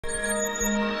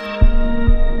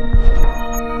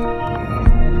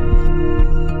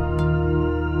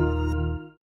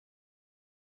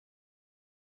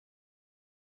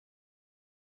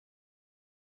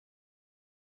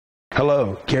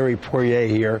Hello, Gary Poirier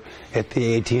here at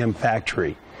the ATM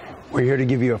factory. We're here to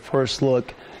give you a first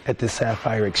look at the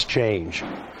Saphir X-Change,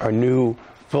 our new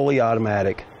fully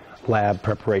automatic lab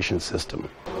preparation system.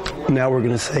 Now we're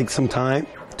going to take some time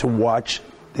to watch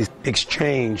the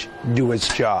X-Change do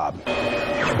its job.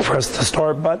 Press the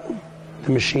start button,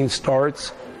 the machine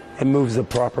starts, it moves the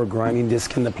proper grinding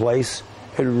disc into place,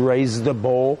 it raises the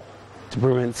bowl to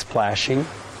prevent splashing.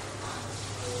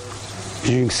 As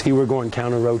you can see, we're going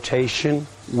counter rotation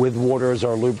with water as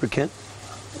our lubricant.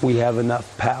 We have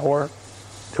enough power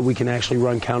that we can actually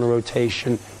run counter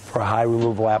rotation for high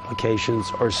removal applications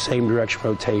or same direction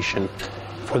rotation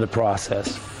for the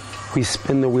process. We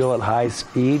spin the wheel at high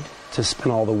speed to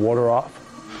spin all the water off.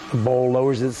 The bowl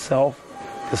lowers itself.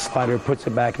 The slider puts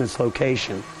it back in its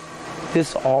location.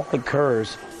 This all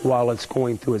occurs while it's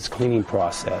going through its cleaning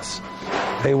process.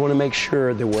 They want to make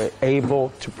sure that we're able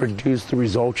to produce the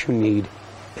results you need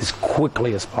as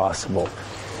quickly as possible.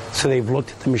 So they've looked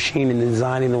at the machine and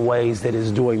designed in ways that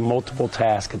is doing multiple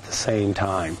tasks at the same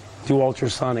time. Do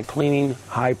ultrasonic cleaning,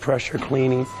 high pressure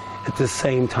cleaning, at the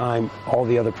same time all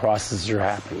the other processes are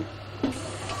happening.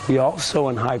 We also,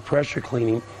 in high pressure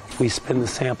cleaning, we spin the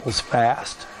samples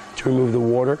fast to remove the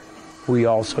water. We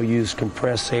also use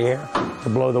compressed air to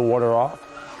blow the water off.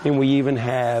 And we even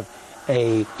have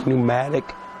a pneumatic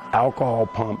alcohol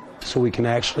pump so we can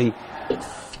actually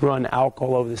run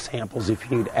alcohol over the samples if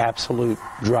you need absolute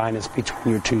dryness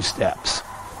between your two steps.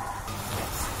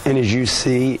 And as you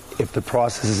see, if the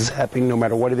process is happening no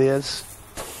matter what it is,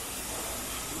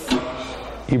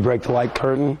 you break the light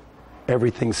curtain,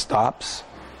 everything stops.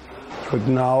 You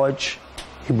acknowledge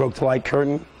you broke the light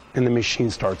curtain, and the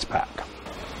machine starts back.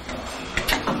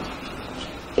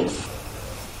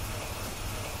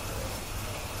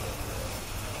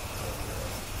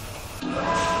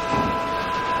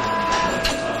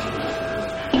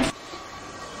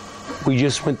 We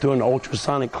just went through an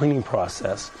ultrasonic cleaning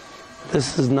process.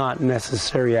 This is not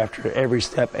necessary after every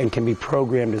step and can be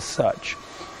programmed as such.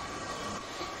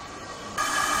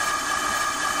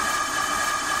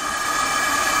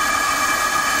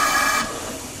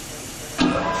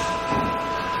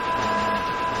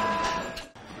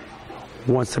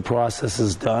 Once the process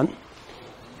is done,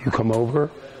 you come over,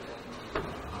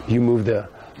 you move the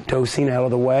dosing out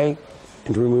of the way,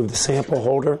 and to remove the sample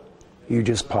holder, you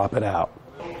just pop it out.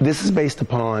 This is based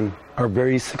upon our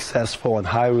very successful and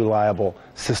highly reliable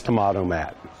System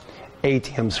Automat,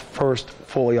 ATM's first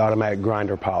fully automatic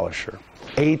grinder polisher.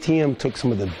 ATM took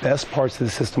some of the best parts of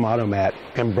the System Automat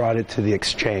and brought it to the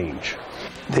X-Change.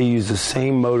 They use the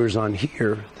same motors on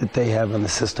here that they have on the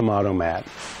System Automat.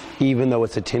 Even though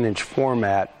it's a 10-inch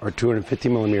format or 250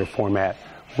 millimeter format,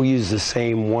 we use the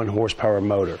same 1 horsepower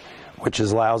motor, which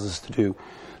allows us to do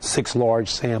 6 large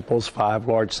samples, 5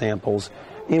 large samples,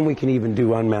 and we can even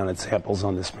do unmounted samples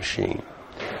on this machine.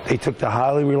 They took the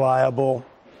highly reliable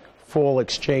full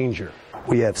exchanger.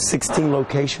 We have 16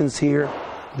 locations here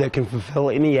that can fulfill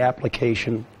any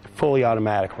application fully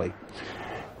automatically.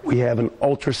 We have an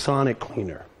ultrasonic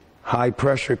cleaner, high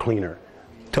pressure cleaner,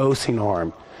 dosing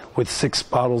arm with 6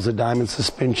 bottles of diamond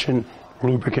suspension,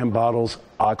 lubricant bottles,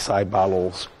 oxide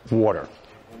bottles, water.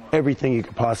 Everything you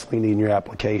could possibly need in your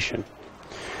application.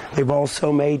 They've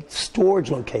also made storage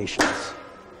locations.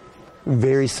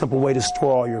 Very simple way to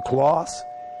store all your cloths,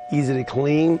 easy to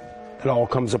clean, it all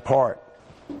comes apart.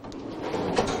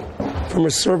 From a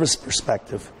service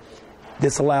perspective,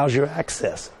 this allows your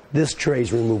access. This tray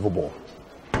is removable.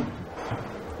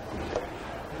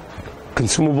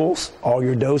 Consumables, all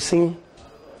your dosing,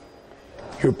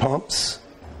 your pumps,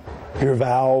 your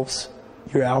valves,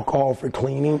 your alcohol for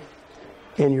cleaning,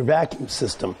 and your vacuum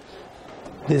system.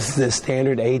 This is a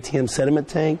standard ATM sediment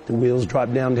tank. The wheels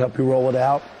drop down to help you roll it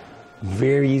out.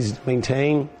 Very easy to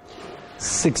maintain.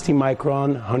 60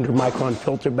 micron, 100 micron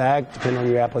filter bag, depending on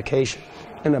your application,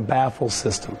 and a baffle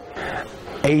system.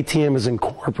 ATM has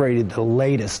incorporated the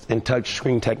latest in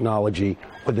touchscreen technology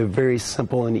with a very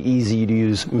simple and easy to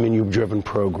use menu-driven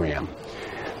program.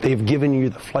 They've given you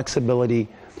the flexibility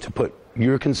to put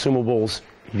your consumables,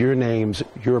 your names,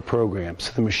 your programs.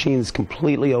 So the machine is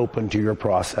completely open to your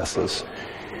processes.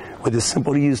 With a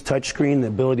simple-to-use touchscreen, the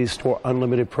ability to store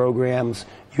unlimited programs,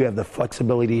 you have the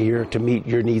flexibility here to meet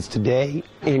your needs today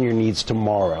and your needs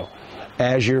tomorrow.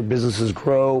 As your businesses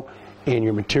grow and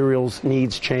your materials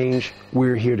needs change,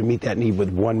 we're here to meet that need with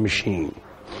one machine.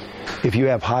 If you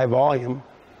have high volume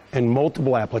and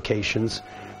multiple applications,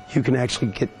 you can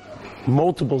actually get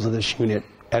multiples of this unit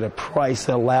at a price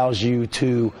that allows you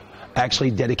to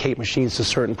actually dedicate machines to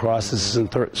certain processes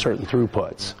and certain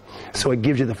throughputs. So it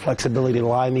gives you the flexibility to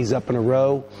line these up in a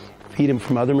row, feed them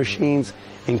from other machines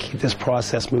and keep this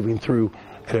process moving through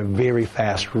at a very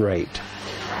fast rate.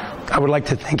 I would like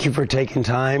to thank you for taking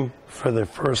time for the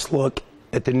first look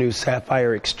at the new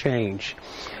Saphir X-Change.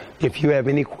 If you have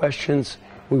any questions,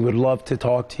 we would love to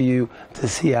talk to you to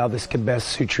see how this could best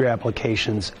suit your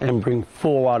applications and bring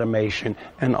full automation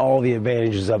and all the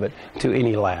advantages of it to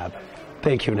any lab.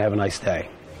 Thank you and have a nice day.